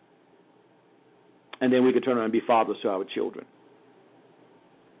 And then we can turn around and be fathers to our children.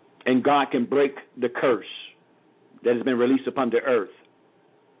 And God can break the curse that has been released upon the earth.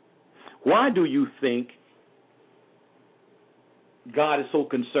 Why do you think God is so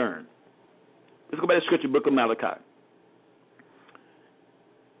concerned? Let's go back to the scripture, book of Malachi.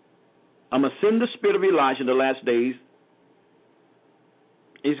 I'm going to send the spirit of Elijah in the last days.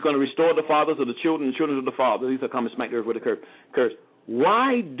 He's going to restore the fathers of the children and the children of the fathers. These are coming smack the earth with a curse.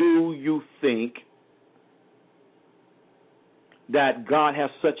 Why do you think that God has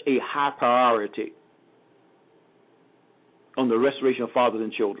such a high priority on the restoration of fathers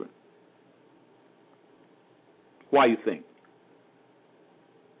and children? Why you think?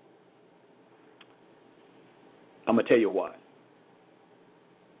 I'm going to tell you why.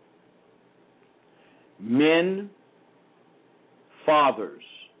 Men, fathers,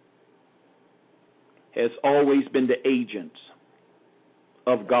 has always been the agents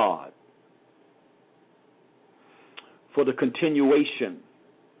of God for the continuation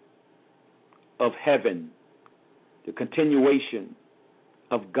of heaven, the continuation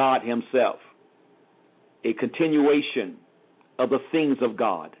of God Himself, a continuation of the things of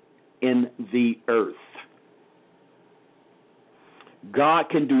God in the earth. God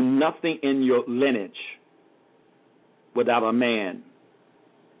can do nothing in your lineage without a man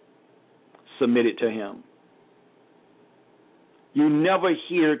submitted to Him. You never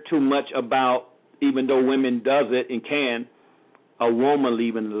hear too much about, even though women does it and can, a woman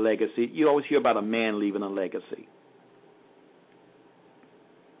leaving a legacy. You always hear about a man leaving a legacy.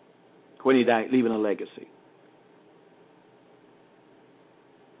 When he died, leaving a legacy.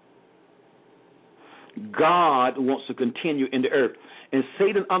 God wants to continue in the earth. And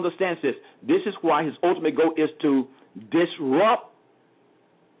Satan understands this. This is why his ultimate goal is to disrupt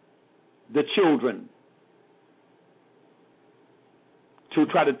the children, to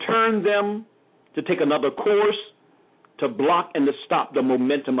try to turn them to take another course, to block and to stop the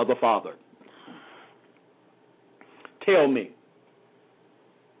momentum of the Father. Tell me,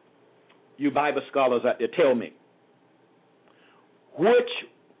 you Bible scholars out there, tell me, which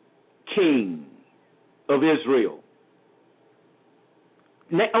king of Israel,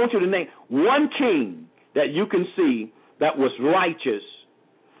 I want you to name one king that you can see that was righteous,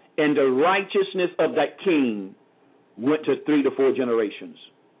 and the righteousness of that king went to 3 to 4 generations.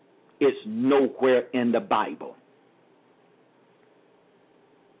 It's nowhere in the Bible.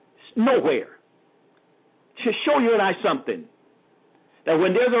 It's nowhere. To show you and I something, that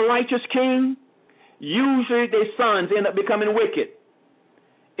when there's a righteous king, usually their sons end up becoming wicked.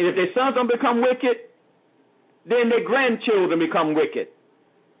 And if their sons don't become wicked, then their grandchildren become wicked.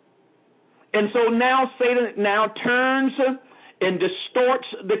 And so now Satan now turns and distorts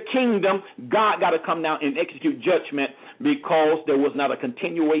the kingdom. God got to come down and execute judgment because there was not a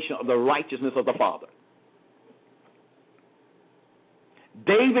continuation of the righteousness of the Father.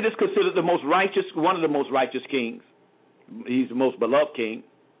 David is considered the most righteous, one of the most righteous kings. He's the most beloved king.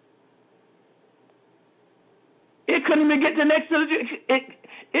 It couldn't even get to the next.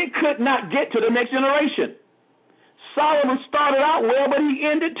 It could not get to the next generation. Solomon started out well, but he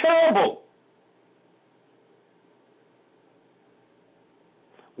ended terrible.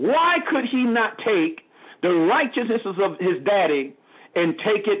 Why could he not take the righteousness of his daddy and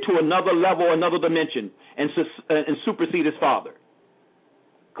take it to another level, another dimension, and supersede his father?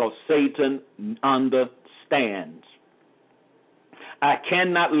 Because Satan understands. I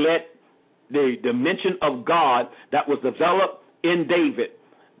cannot let the dimension of God that was developed in David,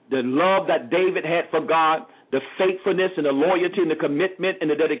 the love that David had for God, the faithfulness and the loyalty and the commitment and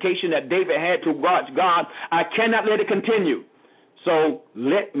the dedication that David had to God, I cannot let it continue. So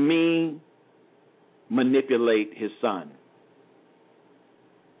let me manipulate his son.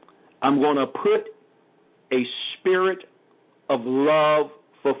 I'm going to put a spirit of love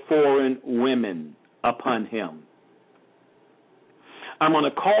for foreign women upon him. I'm going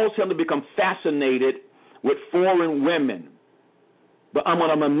to cause him to become fascinated with foreign women. But I'm going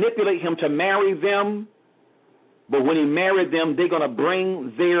to manipulate him to marry them. But when he married them, they're going to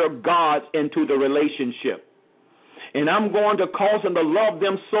bring their gods into the relationship. And I'm going to cause him to love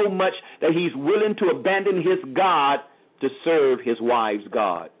them so much that he's willing to abandon his God to serve his wife's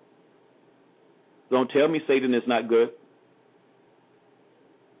God. Don't tell me Satan is not good.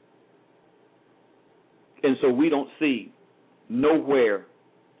 And so we don't see nowhere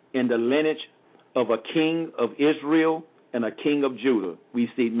in the lineage of a king of Israel and a king of Judah, we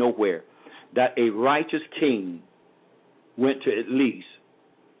see nowhere that a righteous king went to at least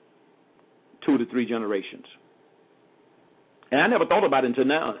 2 to 3 generations. And I never thought about it until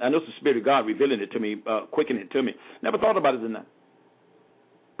now. I know it's the Spirit of God revealing it to me, quickening it to me. Never thought about it until now.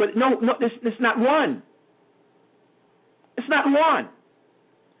 But no, it's not one. It's not one.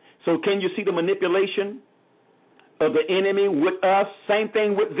 So can you see the manipulation of the enemy with us? Same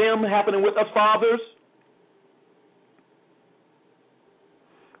thing with them happening with us fathers.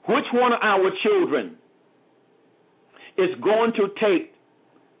 Which one of our children is going to take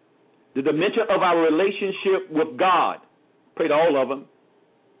the dimension of our relationship with God, pray to all of them,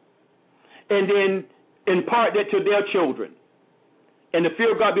 and then impart that to their children, and the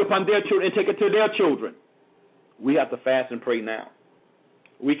fear of God be upon their children and take it to their children? We have to fast and pray now.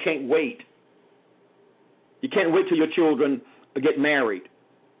 We can't wait. You can't wait till your children get married.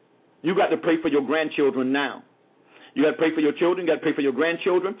 You got to pray for your grandchildren now. You got to pray for your children. You got to pray for your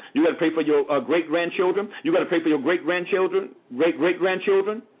grandchildren. You got to pray for your great-grandchildren. You got to pray for your great-grandchildren,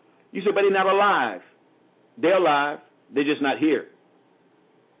 great-great-grandchildren. You say, but they're not alive. They're alive. They're just not here.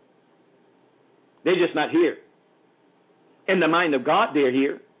 They're just not here. In the mind of God, they're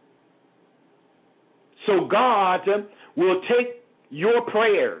here. So God will take your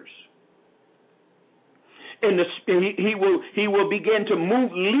prayers, and he will begin to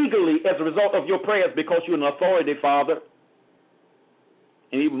move legally as a result of your prayers, because you're an authority, Father.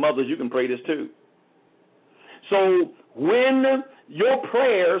 And even mothers, you can pray this too. So when your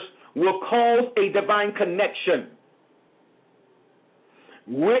prayers will cause a divine connection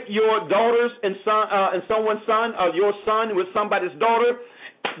with your daughters and son, and someone's son, or your son with somebody's daughter,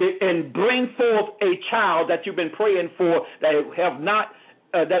 and bring forth a child that you've been praying for that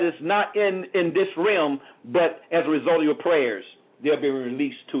is not in this realm, but as a result of your prayers, they'll be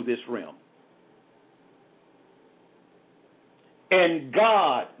released to this realm. And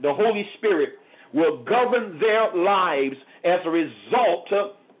God, the Holy Spirit, will govern their lives as a result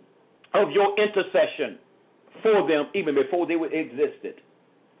of your intercession for them, even before they were existed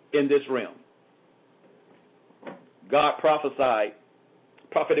in this realm. God prophesied.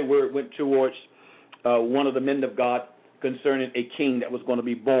 Prophetic word went towards one of the men of God concerning a king that was going to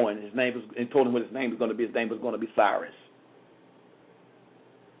be born. His name was, and told him what his name was going to be. His name was going to be Cyrus.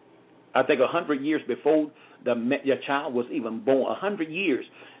 I think 100 years before your child was even born, 100 years,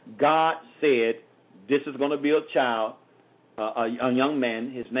 God said, this is going to be a child, a young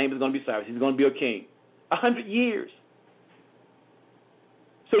man. His name is going to be Cyrus. He's going to be a king. 100 years.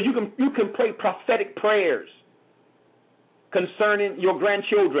 So you can pray prophetic prayers concerning your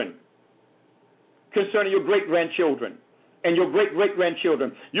grandchildren, concerning your great-grandchildren, and your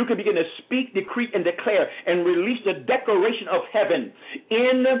great-great-grandchildren. You can begin to speak, decree, and declare and release the declaration of heaven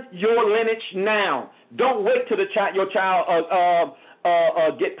in your lineage now. Don't wait till your child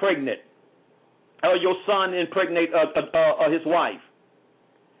get pregnant, or your son impregnate his wife.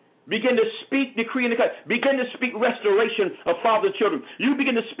 Begin to speak, decree, and declare. Begin to speak restoration of father and children. You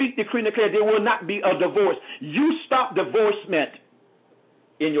begin to speak, decree, and declare there will not be a divorce. You stop divorcement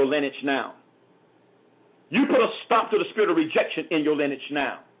in your lineage now. You put a stop to the spirit of rejection in your lineage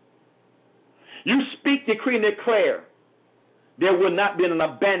now. You speak, decree, and declare there will not be an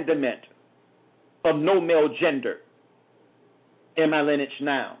abandonment of no male gender in my lineage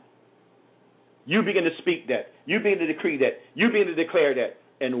now. You begin to speak that. You begin to decree that. You begin to declare that.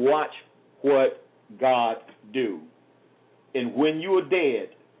 And watch what God do. And when you are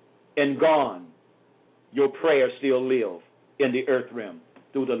dead and gone, your prayers still live in the earth realm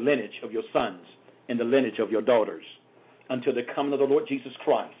through the lineage of your sons and the lineage of your daughters until the coming of the Lord Jesus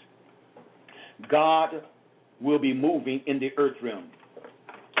Christ. God will be moving in the earth realm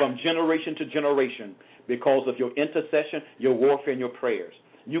from generation to generation because of your intercession, your warfare, and your prayers.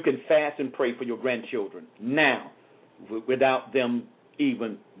 you can fast and pray for your grandchildren now without them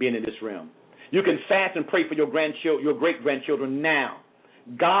even being in this realm. You can fast and pray for your grandchildren, your great-grandchildren now.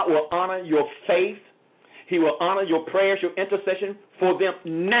 God will honor your faith. He will honor your prayers, your intercession for them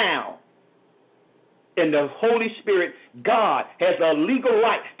now. In the Holy Spirit, God has a legal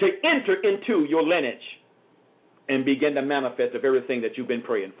right to enter into your lineage and begin to manifest the very thing that you've been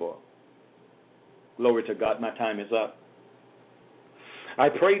praying for. Glory to God. My time is up. I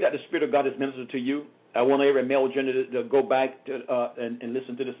pray that the Spirit of God is ministered to you. I want every male gender to go back to, and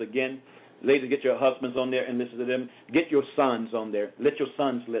listen to this again. Ladies, get your husbands on there and listen to them. Get your sons on there. Let your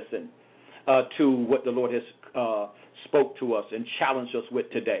sons listen to what the Lord has spoke to us and challenged us with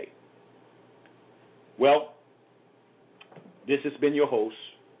today. Well, this has been your host,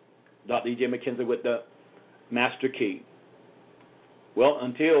 Dr. E.J. McKenzie with the Master Key. Well,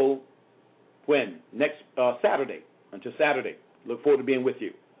 until when? Next Saturday. Until Saturday. Look forward to being with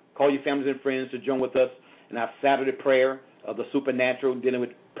you. Call your families and friends to join with us in our Saturday prayer of the supernatural, dealing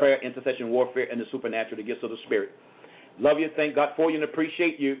with prayer, intercession, warfare, and the supernatural, the gifts of the Spirit. Love you, thank God for you, and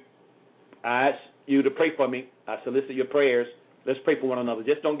appreciate you. I ask you to pray for me. I solicit your prayers. Let's pray for one another.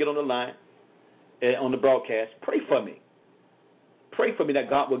 Just don't get on the line, on the broadcast. Pray for me. Pray for me that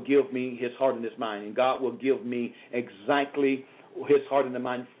God will give me his heart and his mind, and God will give me exactly his heart and the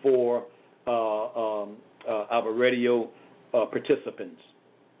mind for our radio participants.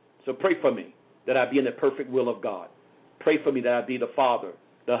 So pray for me that I be in the perfect will of God. Pray for me that I be the father,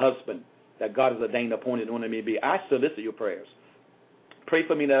 the husband, that God has ordained, appointed, and wanted me to be. I solicit your prayers. Pray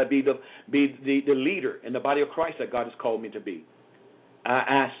for me that I be the leader in the body of Christ that God has called me to be. I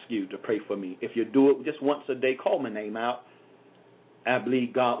ask you to pray for me. If you do it just once a day, call my name out. I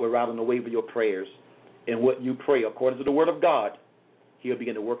believe God will ride on the wave of your prayers. And what you pray, according to the word of God, he'll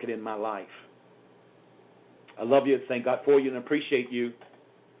begin to work it in my life. I love you. Thank God for you and appreciate you.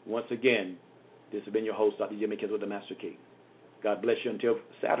 Once again, this has been your host, Dr. Jimmy Kids with the Master Key. God bless you until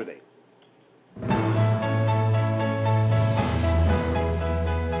Saturday.